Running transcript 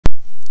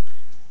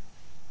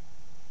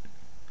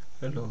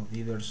Hello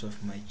viewers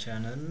of my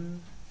channel.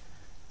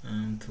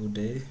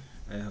 Today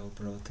I have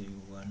brought you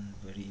one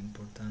very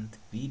important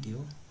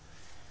video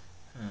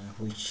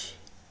which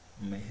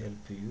may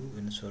help you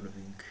in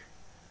solving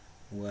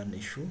one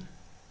issue.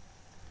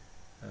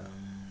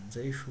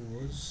 The issue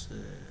was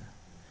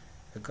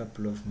a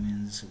couple of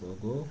minutes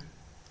ago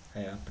I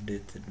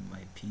updated my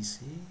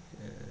PC,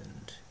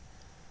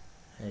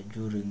 and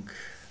during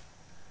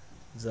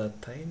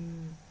that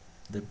time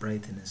the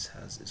brightness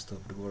has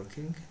stopped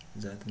working.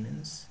 That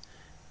means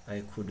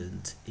I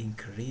couldn't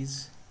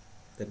increase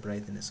the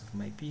brightness of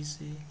my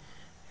PC,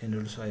 and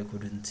also I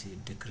couldn't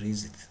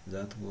decrease it.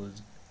 That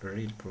was a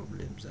real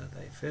problem that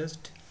I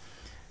faced,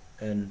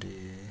 and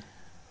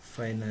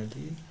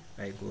finally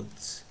I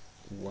got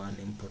one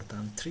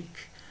important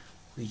trick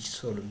which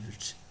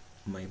solved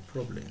my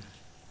problem.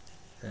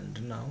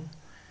 And now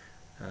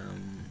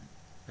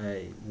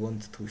I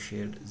want to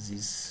share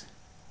this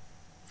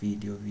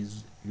video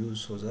with you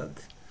so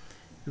that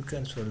you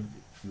can solve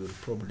your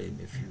problem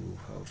if you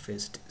have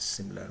faced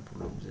similar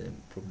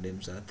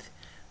problems that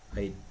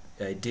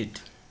I did.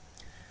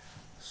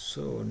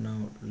 So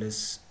now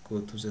let's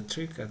go to the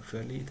trick.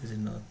 Actually it is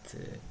not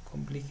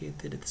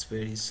complicated, it's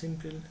very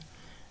simple.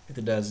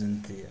 It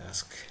doesn't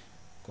ask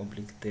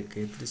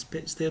complicated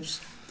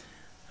steps,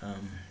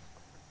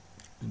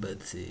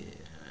 but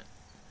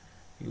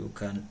you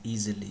can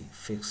easily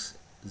fix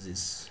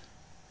this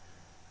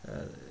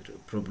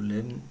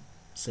problem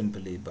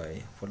simply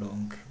by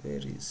following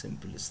very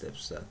simple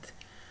steps that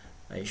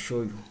I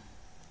show you.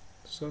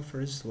 So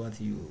first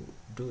what you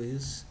do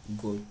is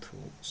go to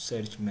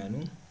search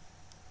menu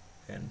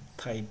and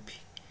type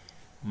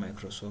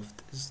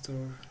Microsoft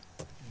Store.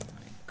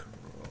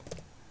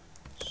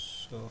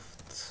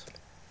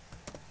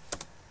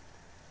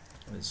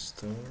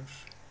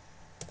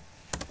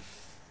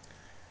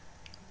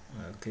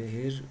 Okay,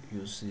 here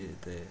you see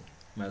the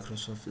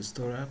Microsoft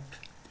Store app.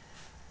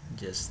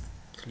 Just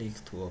click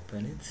to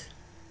open it.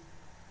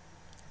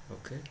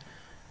 Okay,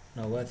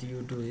 now what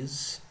you do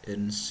is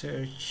in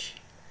search,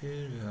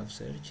 here you have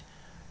search.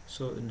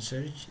 So in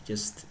search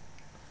just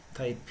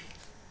type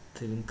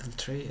Twinkle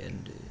Tray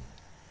and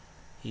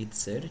hit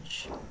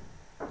search.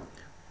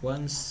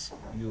 Once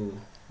you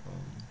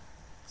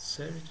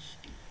search,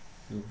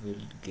 you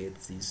will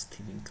get this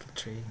Twinkle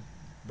Tray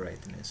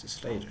brightness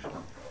slider.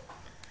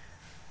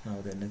 Now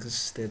the next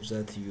step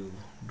that you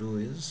do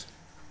is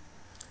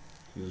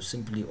you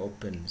simply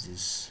open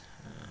this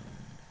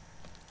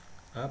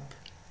app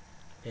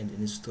and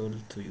install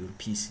to your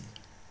PC.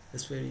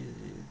 This very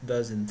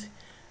doesn't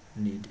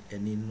need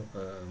any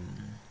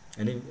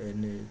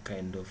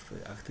kind of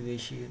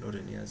activation or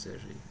any other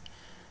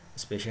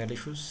special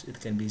issues. It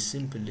can be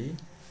simply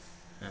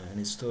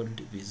installed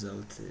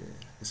without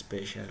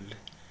special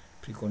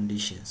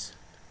preconditions,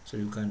 so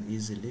you can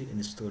easily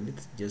install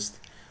it. Just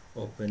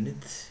open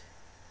it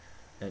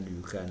and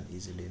you can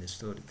easily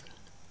install it.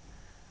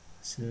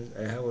 Since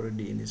I have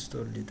already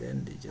installed it,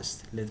 and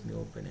just let me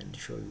open and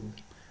show you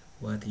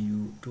what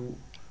you do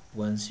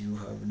once you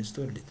have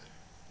installed it.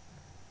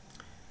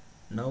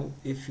 Now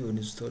if you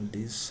install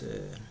this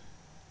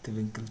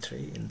Twinkle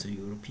Tray into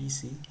your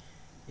PC,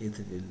 it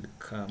will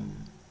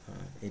come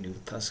in your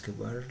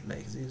taskbar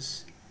like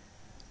this.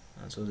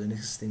 And so the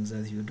next thing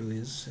that you do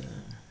is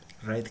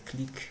right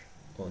click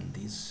on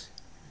this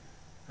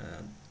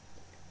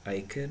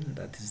icon,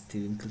 that is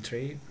Twinkle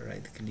Tray.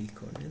 Right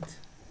click on it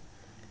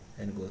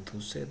and go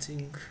to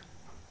setting.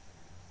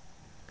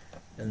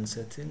 And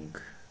setting,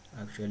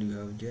 actually you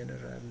have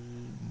general,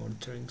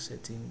 monitoring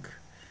setting,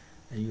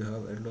 and you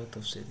have a lot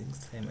of settings.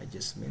 Time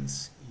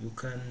adjustments, you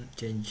can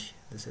change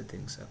the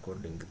settings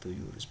according to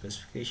your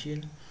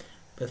specification,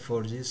 but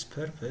for this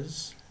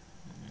purpose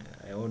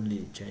I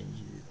only change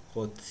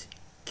hot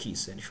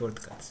keys and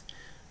shortcuts.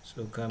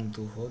 So come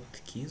to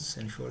hot keys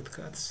and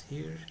shortcuts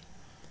here.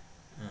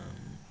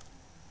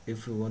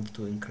 If you want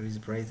to increase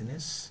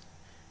brightness,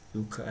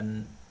 you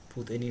can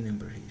put any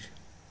number here.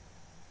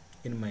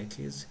 In my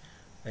case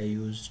I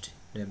used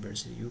number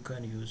 3. You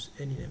can use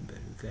any number.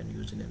 You can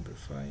use number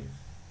 5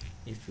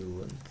 if you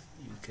want.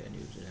 You can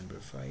use number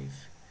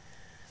 5,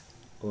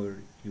 or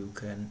you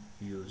can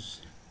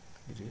use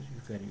here.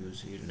 You can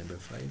use here number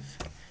 5,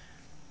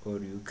 or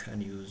you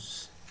can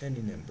use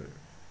any number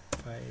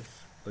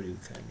 5, or you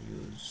can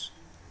use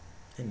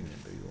any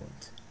number you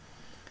want.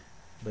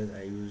 But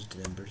I used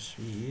number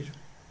 3 here,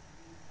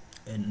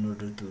 and in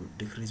order to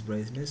decrease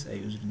brightness I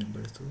used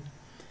number 2,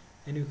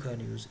 and you can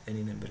use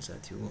any numbers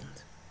that you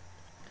want.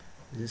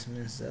 This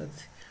means that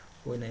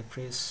when I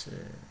press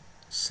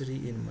 3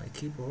 in my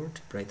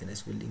keyboard,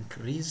 brightness will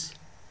increase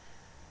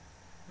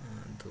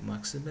to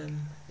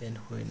maximum, and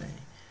when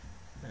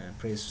I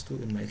press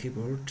 2 in my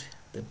keyboard,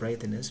 the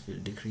brightness will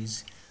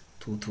decrease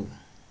to 2.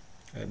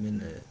 I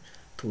mean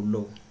too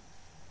low.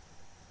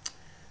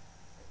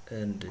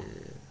 And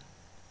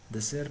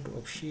the third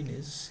option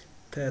is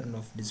turn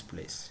off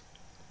displays.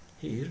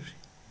 Here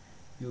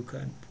you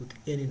can put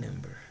any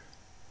number,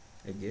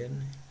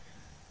 again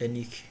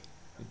any key.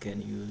 You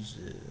can use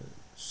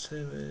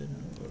 7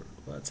 or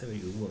whatever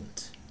you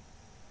want.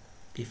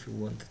 if you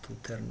want to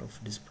turn off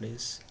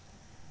displays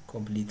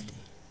completely,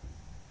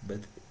 but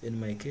in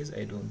my case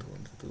I don't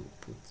want to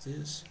put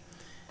this.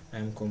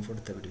 I'm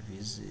comfortable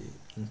with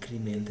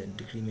increment and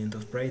decrement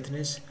of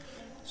brightness,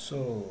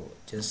 so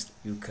just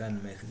you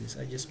can make these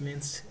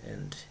adjustments,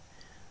 and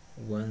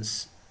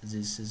once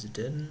this is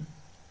done,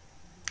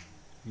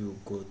 you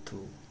go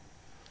to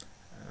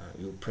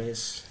you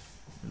press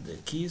the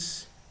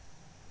keys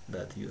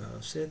that you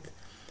have set,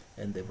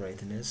 and the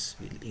brightness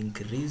will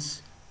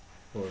increase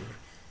or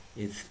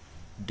it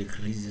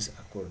decreases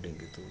according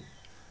to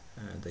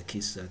the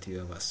keys that you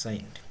have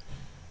assigned.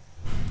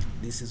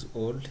 This is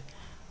all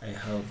I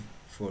have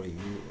for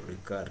you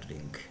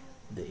regarding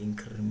the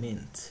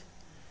increment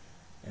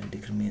and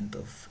decrement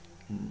of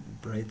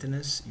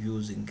brightness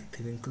using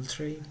Twinkle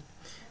Tray.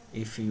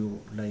 If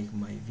you like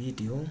my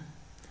video,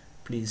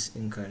 please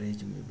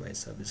encourage me by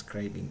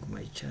subscribing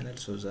my channel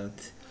so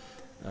that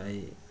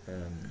I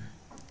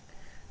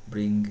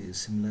bring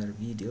similar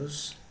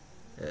videos,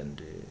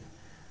 and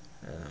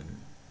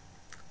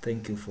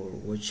thank you for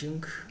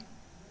watching.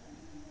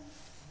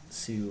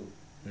 See you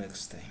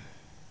next time.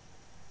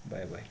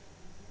 Bye bye.